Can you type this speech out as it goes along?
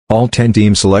All 10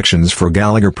 team selections for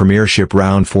Gallagher Premiership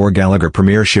Round 4. Gallagher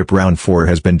Premiership Round 4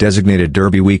 has been designated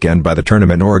Derby weekend by the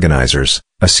tournament organisers,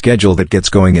 a schedule that gets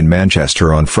going in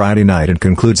Manchester on Friday night and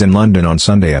concludes in London on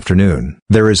Sunday afternoon.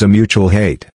 There is a mutual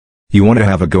hate. You want to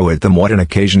have a go at them. What an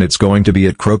occasion it's going to be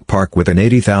at Croke Park with an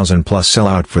 80,000 plus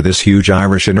sellout for this huge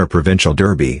Irish inter-provincial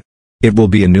derby. It will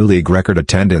be a new league record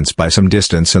attendance by some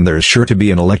distance, and there's sure to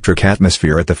be an electric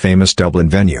atmosphere at the famous Dublin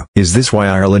venue. Is this why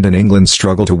Ireland and England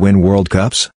struggle to win World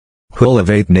Cups? Hull of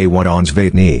 8 ne what ons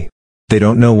 8 ne. They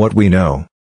don't know what we know.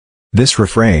 This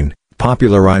refrain,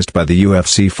 popularized by the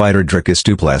UFC fighter Dricus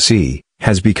du Plessis,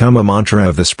 has become a mantra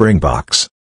of the Springboks.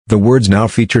 The words now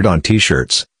featured on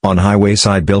t-shirts, on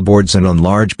highway-side billboards and on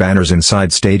large banners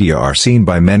inside stadia are seen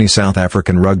by many South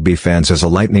African rugby fans as a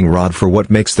lightning rod for what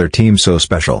makes their team so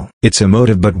special. It's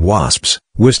emotive, but Wasps,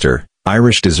 Worcester,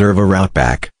 Irish deserve a route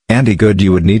back. Andy Goode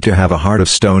You would need to have a heart of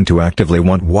stone to actively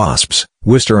want Wasps,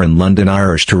 Worcester and London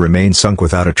Irish to remain sunk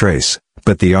without a trace,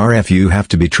 but the RFU have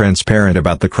to be transparent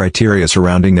about the criteria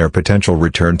surrounding their potential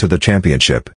return to the championship.